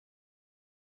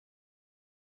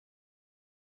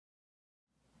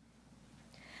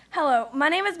Hello, my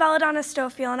name is Belladonna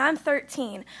Stofiel, and I'm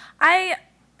 13. I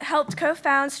helped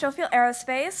co-found Stofiel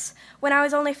Aerospace when I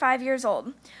was only 5 years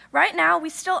old. Right now, we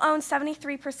still own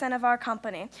 73% of our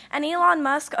company, and Elon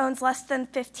Musk owns less than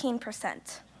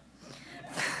 15%.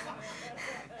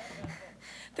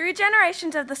 3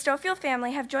 generations of the Stofiel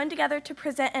family have joined together to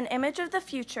present an image of the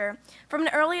future from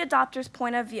an early adopter's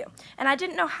point of view, and I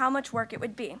didn't know how much work it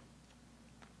would be.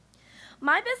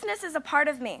 My business is a part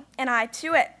of me, and I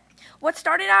to it. What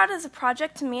started out as a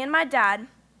project to me and my dad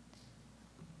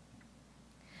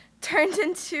turned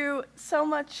into so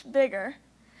much bigger.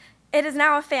 It is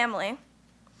now a family.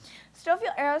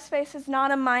 Stofiel Aerospace is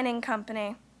not a mining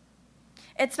company.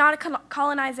 It's not a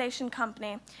colonization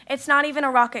company. It's not even a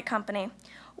rocket company.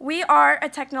 We are a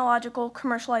technological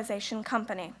commercialization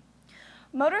company.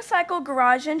 Motorcycle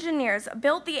garage engineers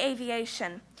built the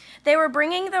aviation. They were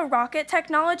bringing the rocket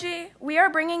technology. We are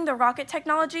bringing the rocket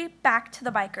technology back to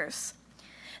the bikers.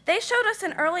 They showed us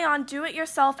an early on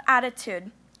do-it-yourself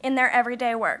attitude in their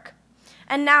everyday work.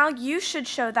 And now you should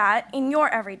show that in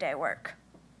your everyday work.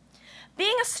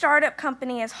 Being a startup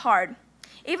company is hard.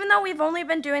 Even though we've only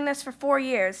been doing this for 4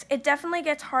 years, it definitely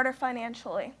gets harder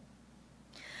financially.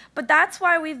 But that's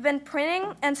why we've been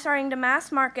printing and starting to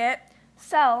mass market,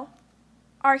 sell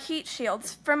our heat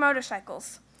shields for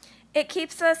motorcycles. It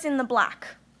keeps us in the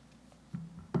black.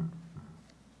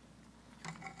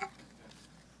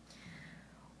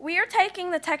 We are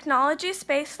taking the technology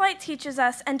spaceflight teaches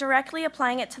us and directly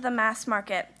applying it to the mass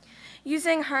market.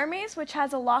 Using Hermes, which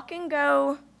has a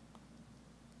lock-and-go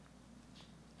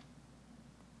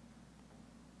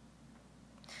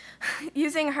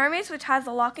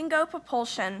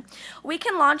propulsion, we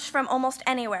can launch from almost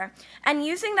anywhere. And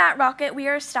using that rocket, we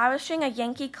are establishing a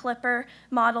Yankee Clipper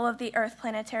model of the Earth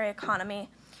planetary economy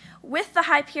with the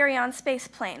Hyperion space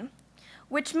plane,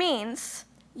 which means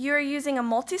you're using a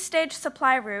multi-stage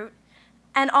supply route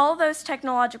and all those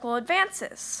technological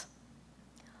advances.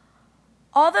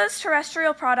 All those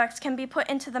terrestrial products can be put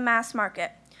into the mass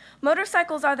market.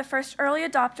 Motorcycles are the first early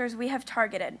adopters we have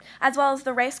targeted, as well as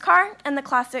the race car and the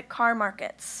classic car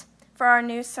markets for our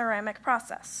new ceramic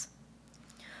process.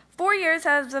 4 years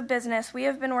as a business, we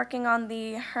have been working on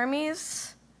the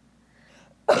Hermes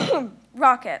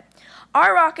rocket.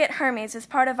 Our rocket, Hermes, is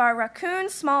part of our Raccoon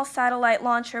small satellite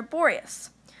launcher,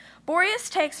 Boreas. Boreas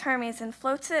takes Hermes and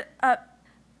floats it up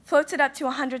to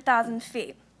 100,000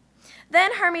 feet.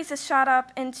 Then Hermes is shot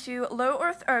up into low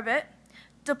Earth orbit,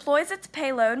 deploys its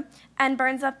payload, and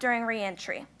burns up during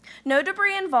re-entry. No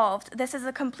debris involved. This is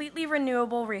a completely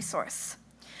renewable resource.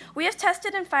 We have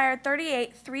tested and fired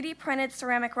 38 3D printed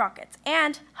ceramic rockets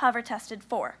and hover tested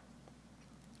 4.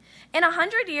 In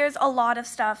 100 years, a lot of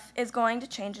stuff is going to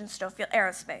change in Stofiel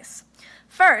Aerospace.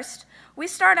 First, we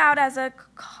start out as a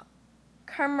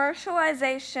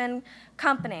commercialization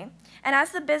company, and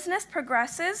as the business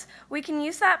progresses, we can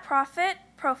use that profit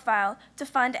profile to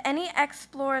fund any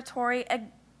exploratory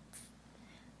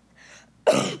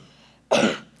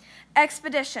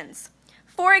expeditions.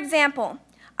 For example,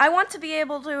 I want to be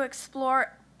able to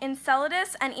explore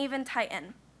Enceladus and even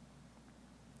Titan.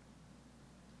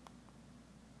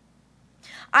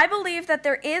 I believe that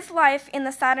there is life in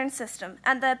the Saturn system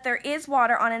and that there is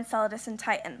water on Enceladus and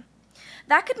Titan.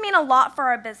 That could mean a lot for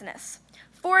our business.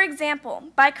 For example,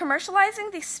 by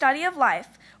commercializing the study of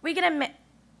life, we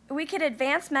could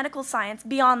advance medical science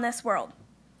beyond this world.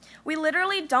 We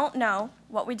literally don't know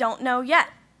what we don't know yet.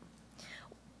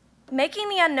 Making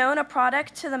the unknown a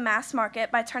product to the mass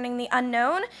market by turning the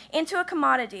unknown into a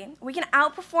commodity, we can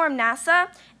outperform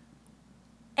NASA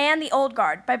and the old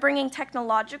guard by bringing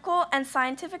technological and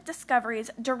scientific discoveries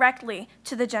directly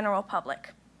to the general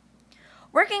public.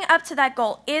 Working up to that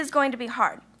goal is going to be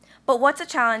hard, but what's a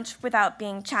challenge without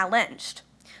being challenged?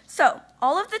 So,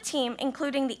 all of the team,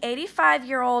 including the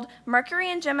 85-year-old Mercury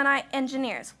and Gemini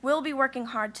engineers, will be working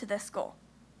hard to this goal.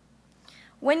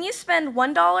 When you spend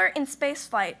 $1 in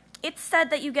spaceflight, it's said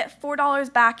that you get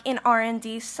 $4 back in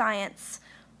R&D science.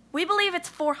 We believe it's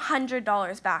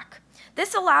 $400 back.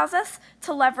 This allows us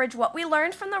to leverage what we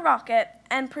learned from the rocket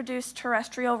and produce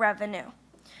terrestrial revenue.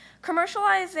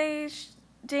 Commercializing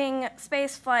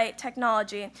spaceflight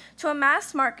technology to a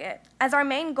mass market as our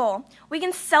main goal, we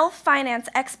can self-finance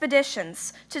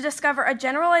expeditions to discover a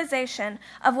generalization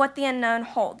of what the unknown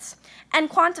holds and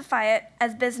quantify it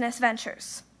as business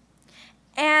ventures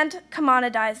and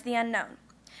commoditize the unknown.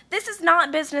 This is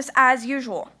not business as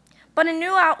usual, but a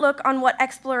new outlook on what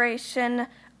exploration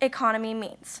economy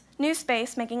means. New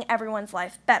space making everyone's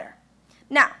life better.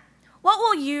 Now, what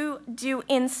will you do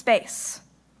in space?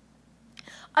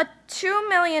 A $2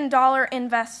 million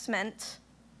investment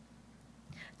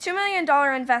 $2 million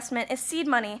investment is seed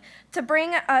money to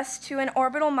bring us to an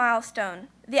orbital milestone.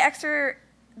 The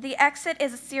exit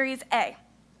is a Series A.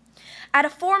 At a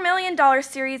 $4 million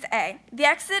Series A, the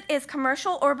exit is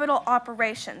commercial orbital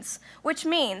operations, which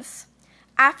means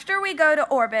after we go to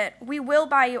orbit, we will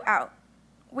buy you out.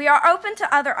 We are open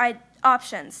to other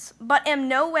options, but in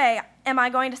no way am I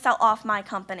going to sell off my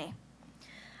company.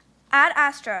 Ad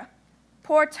Astra,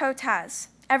 por totas,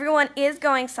 everyone is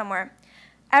going somewhere.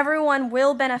 Everyone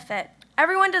will benefit.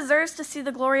 Everyone deserves to see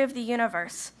the glory of the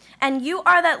universe, and you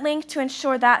are that link to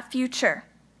ensure that future.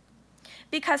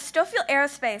 Because Stofiel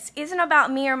Aerospace isn't about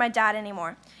me or my dad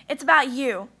anymore. It's about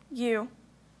you,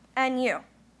 and you.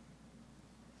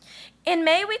 In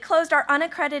May, we closed our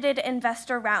unaccredited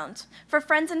investor round for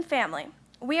friends and family.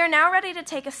 We are now ready to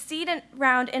take a seed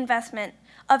round investment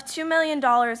of $2 million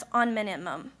on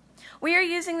minimum. We are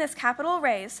using this capital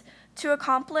raise to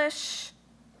accomplish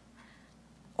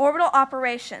orbital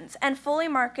operations and fully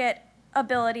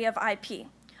marketability of IP.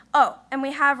 Oh, and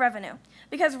we have revenue,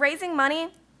 because raising money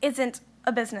isn't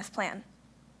a business plan.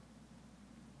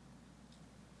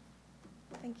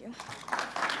 Thank you.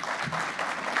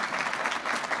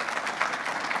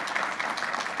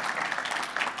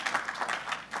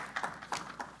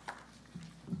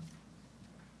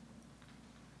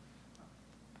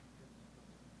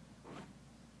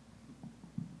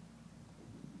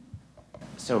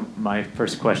 So my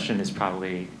first question is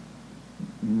probably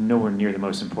nowhere near the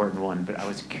most important one, but I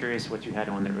was curious what you had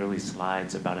on the early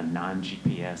slides about a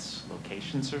non-GPS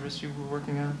location service you were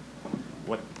working on.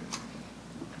 What?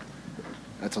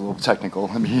 That's a little technical.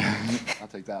 I'll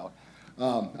take that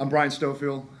one. I'm Brian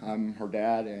Stofiel. I'm her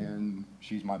dad, and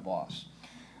she's my boss.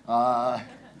 The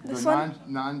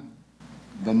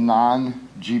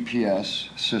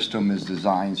non-GPS system is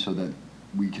designed so that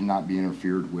we cannot be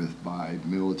interfered with by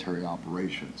military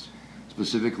operations.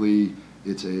 Specifically,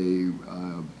 it's a,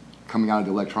 coming out of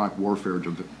the electronic warfare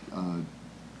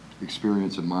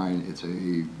experience of mine, it's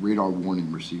a radar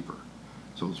warning receiver.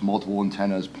 So it's multiple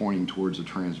antennas pointing towards a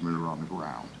transmitter on the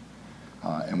ground.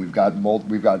 And we've got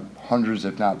hundreds,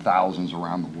 if not thousands,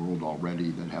 around the world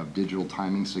already that have digital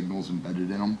timing signals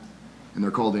embedded in them. And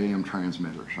they're called AM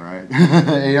transmitters, all right?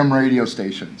 AM radio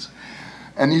stations.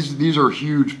 And these are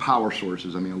huge power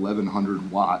sources. I mean,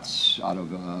 1,100 watts out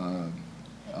of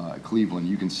Cleveland.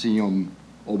 You can see them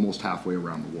almost halfway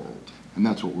around the world. And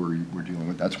that's what we're dealing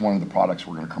with. That's one of the products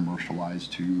we're going to commercialize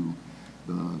to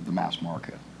the mass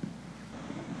market.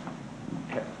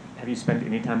 Have you spent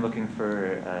any time looking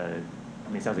for, I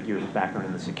mean, it sounds like you have a background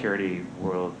in the security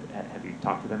world. Have you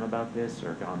talked to them about this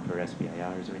or gone for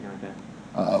SBIRs or anything like that?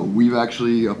 We've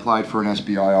actually applied for an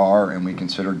SBIR, and we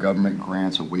consider government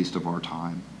grants a waste of our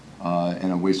time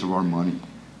and a waste of our money,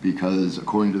 because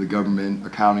according to the Government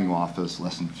Accounting Office,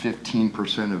 less than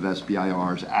 15% of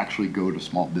SBIRs actually go to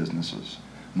small businesses.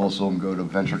 Most of them go to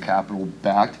venture capital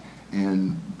backed,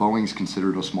 and Boeing's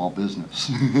considered a small business.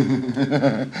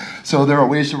 So they're a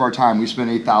waste of our time. We spent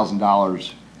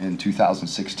 $8,000 in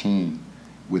 2016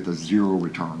 with a zero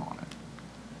return on it.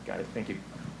 Got it, thank you.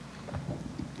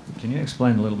 Can you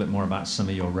explain a little bit more about some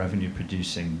of your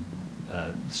revenue-producing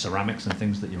ceramics and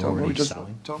things that you're already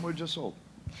selling? Tell them what we just sold.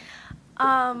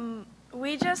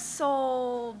 We just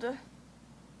sold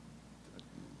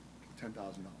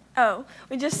 $10,000. Oh,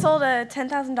 we just sold a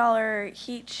 $10,000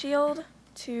 heat shield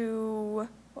to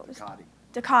what was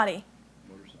Ducati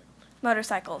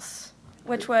motorcycles,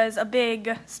 which was a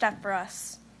big step for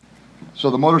us. So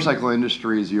the motorcycle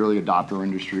industry is the early adopter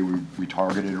industry. We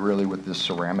targeted really with this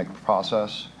ceramic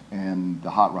process. And the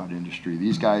hot rod industry,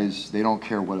 these guys, they don't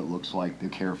care what it looks like, they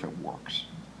care if it works.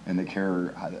 And they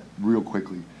care real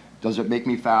quickly. Does it make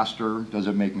me faster? Does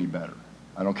it make me better?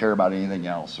 I don't care about anything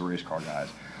else, the race car guys.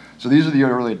 So these are the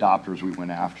early adopters we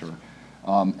went after.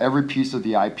 Every piece of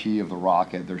the IP of the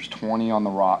rocket, there's 20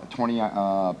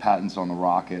 patents on the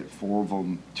rocket, 4 of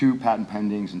them, 2 patent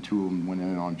pendings, and 2 of them went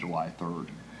in on July 3rd.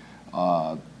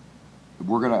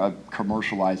 We're gonna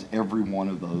commercialize every one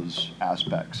of those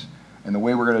aspects. And the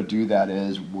way we're going to do that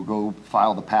is we'll go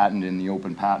file the patent in the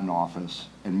open patent office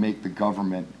and make the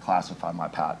government classify my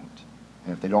patent.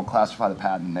 And if they don't classify the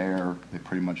patent there, they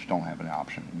pretty much don't have an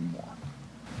option anymore.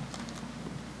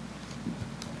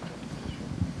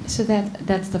 So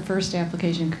that's the first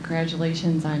application.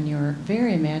 Congratulations on your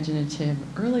very imaginative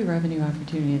early revenue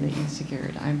opportunity that you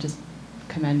secured. I'm just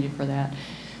commend you for that.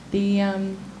 The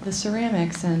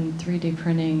ceramics and 3D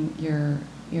printing your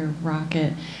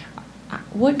rocket,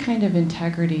 what kind of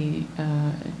integrity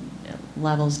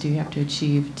levels do you have to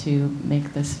achieve to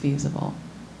make this feasible?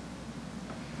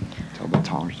 Tell about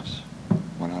tolerances.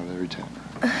 1 out of every 10.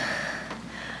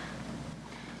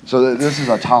 So this is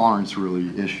a tolerance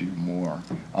really issue more.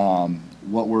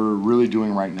 What we're really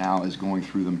doing right now is going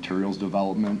through the materials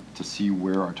development to see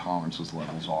where our tolerances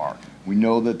levels are. We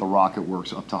know that the rocket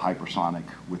works up to hypersonic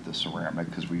with the ceramic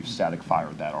because we've static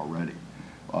fired that already.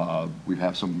 We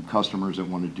have some customers that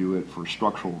want to do it for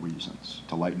structural reasons,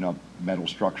 to lighten up metal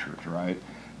structures, right?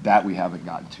 That we haven't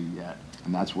gotten to yet,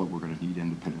 and that's what we're going to need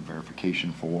independent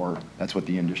verification for. That's what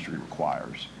the industry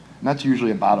requires. And that's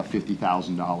usually about a $50,000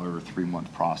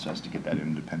 3-month process to get that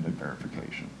independent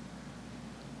verification.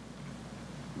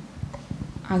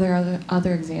 Are there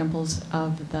other examples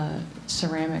of the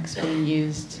ceramics being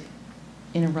used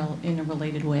in a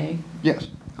related way? Yes.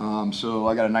 So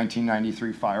I got a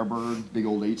 1993 Firebird, big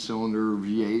old 8-cylinder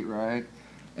V8, right?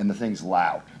 And the thing's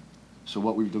loud. So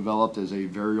what we've developed is a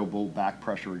variable back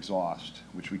pressure exhaust,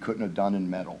 which we couldn't have done in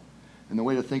metal. And the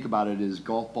way to think about it is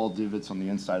golf ball divots on the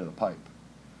inside of the pipe.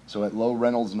 So at low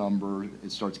Reynolds number,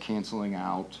 it starts canceling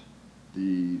out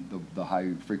the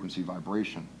high frequency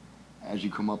vibration. As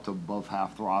you come up to above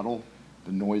half throttle,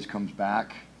 the noise comes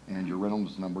back and your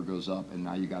Reynolds number goes up, and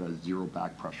now you got a zero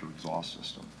back pressure exhaust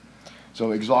system.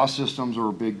 So exhaust systems are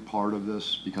a big part of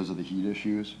this because of the heat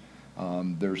issues.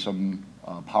 There's some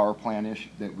power plant issue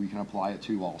that we can apply it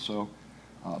to also.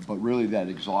 But really that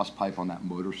exhaust pipe on that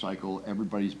motorcycle,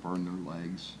 everybody's burned their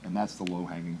legs, and that's the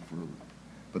low-hanging fruit.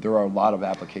 But there are a lot of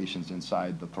applications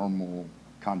inside the thermal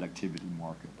conductivity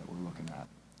market that we're looking at.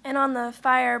 And on the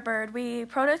Firebird, we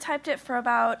prototyped it for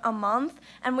about a month,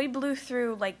 and we blew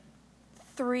through like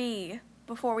 3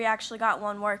 before we actually got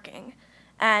one working.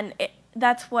 And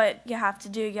that's what you have to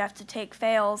do. You have to take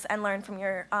fails and learn from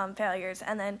your failures.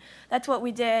 And then that's what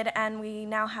we did, and we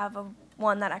now have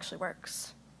one that actually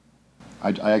works.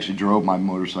 I actually drove my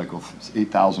motorcycle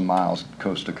 8,000 miles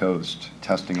coast to coast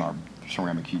testing our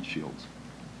ceramic heat shields.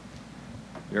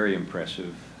 Very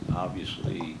impressive.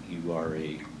 Obviously, you are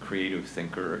a creative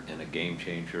thinker and a game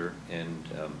changer, and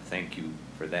thank you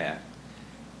for that.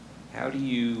 How do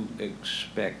you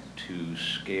expect to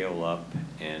scale up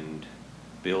and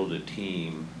build a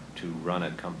team to run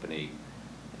a company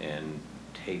and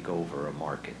take over a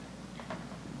market?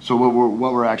 So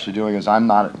what we're actually doing is I'm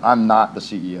not the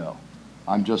CEO.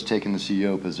 I'm just taking the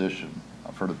CEO position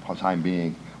for the time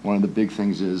being. One of the big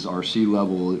things is our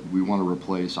C-level we want to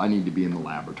replace. I need to be in the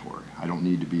laboratory. I don't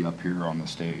need to be up here on the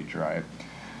stage, right?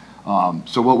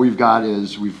 So what we've got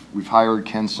is we've hired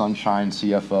Ken Sunshine,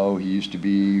 CFO. He used to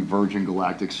be Virgin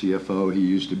Galactic CFO. He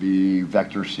used to be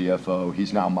Vector CFO.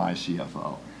 He's now my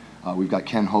CFO. We've got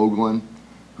Ken Hoagland,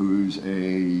 who's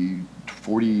a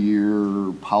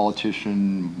 40-year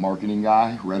politician marketing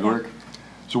guy, rhetoric. Yeah.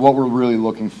 So what we're really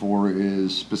looking for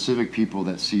is specific people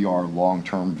that see our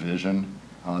long-term vision,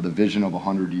 the vision of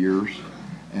 100 years,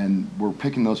 and we're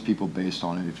picking those people based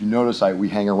on it. If you notice, we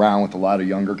hang around with a lot of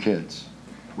younger kids.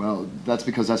 Well, that's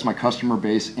because that's my customer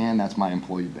base and that's my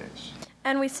employee base.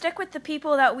 And we stick with the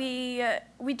people that we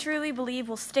truly believe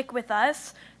will stick with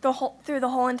us through the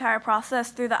whole entire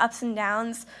process, through the ups and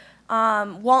downs.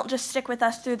 Won't just stick with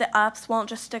us through the ups, won't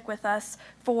just stick with us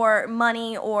for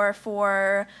money or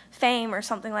for fame or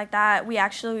something like that. We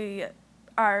actually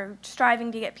are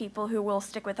striving to get people who will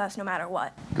stick with us no matter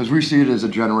what. Because we see it as a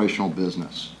generational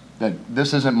business. That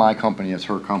this isn't my company, it's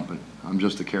her company. I'm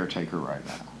just the caretaker right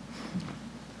now.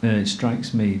 And it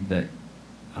strikes me that,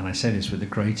 and I say this with the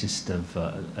greatest of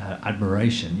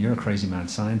admiration, you're a crazy mad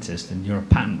scientist and you're a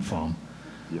patent farm.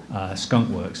 Yep. Skunk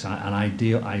Works, and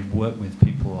I work with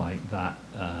people like that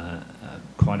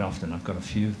quite often. I've got a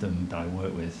few of them that I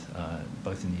work with,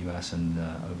 both in the US and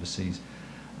overseas.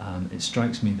 It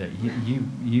strikes me that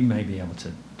you may be able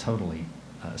to totally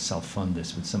self-fund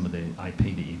this with some of the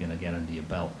IP that you're going to get under your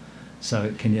belt.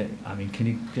 So can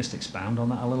you just expound on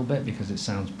that a little bit, because it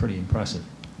sounds pretty impressive.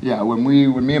 Yeah, when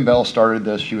me and Belle started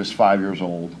this, she was 5 years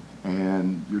old,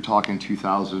 and you're talking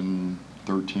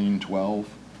 2013, 12.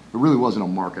 There really wasn't a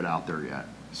market out there yet.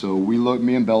 So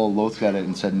me and Bella looked at it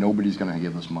and said, nobody's going to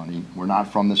give us money. We're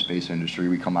not from the space industry.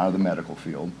 We come out of the medical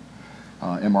field,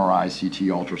 MRI, CT,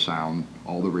 ultrasound,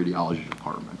 all the radiology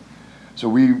department. So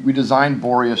we designed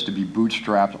Boreas to be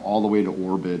bootstrapped all the way to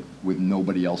orbit with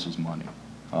nobody else's money.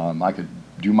 I could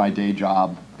do my day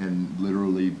job and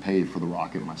literally pay for the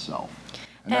rocket myself.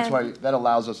 And that's why that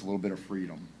allows us a little bit of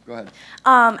freedom. Go ahead.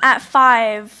 At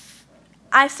 5,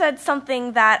 I said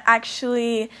something that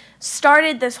actually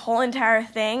started this whole entire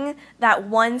thing, that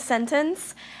one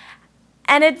sentence.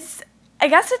 And I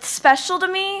guess it's special to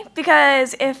me,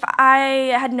 because if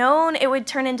I had known it would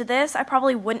turn into this, I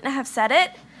probably wouldn't have said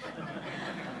it.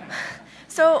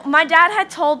 So my dad had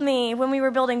told me when we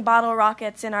were building bottle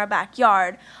rockets in our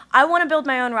backyard, I want to build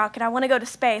my own rocket. I want to go to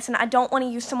space, and I don't want to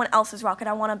use someone else's rocket.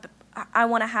 I want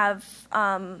to have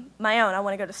my own. I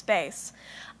want to go to space.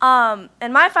 And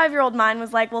my 5-year-old mind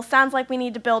was like, well, sounds like we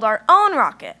need to build our own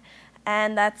rocket.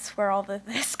 And that's where all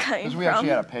this came from. Because we actually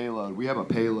had a payload. We have a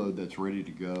payload that's ready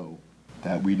to go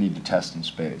that we need to test in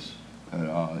space.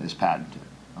 Is patented.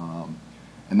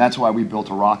 And that's why we built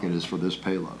a rocket, is for this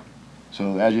payload.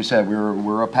 So as you said,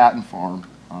 we're a patent farm.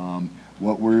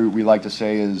 What we like to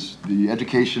say is the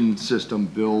education system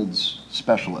builds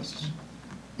specialists,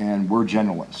 and we're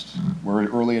generalists. We're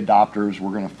early adopters.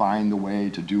 We're going to find the way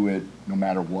to do it no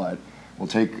matter what. We'll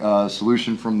take a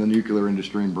solution from the nuclear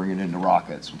industry and bring it into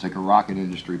rockets. We'll take a rocket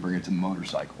industry, bring it to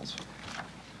motorcycles.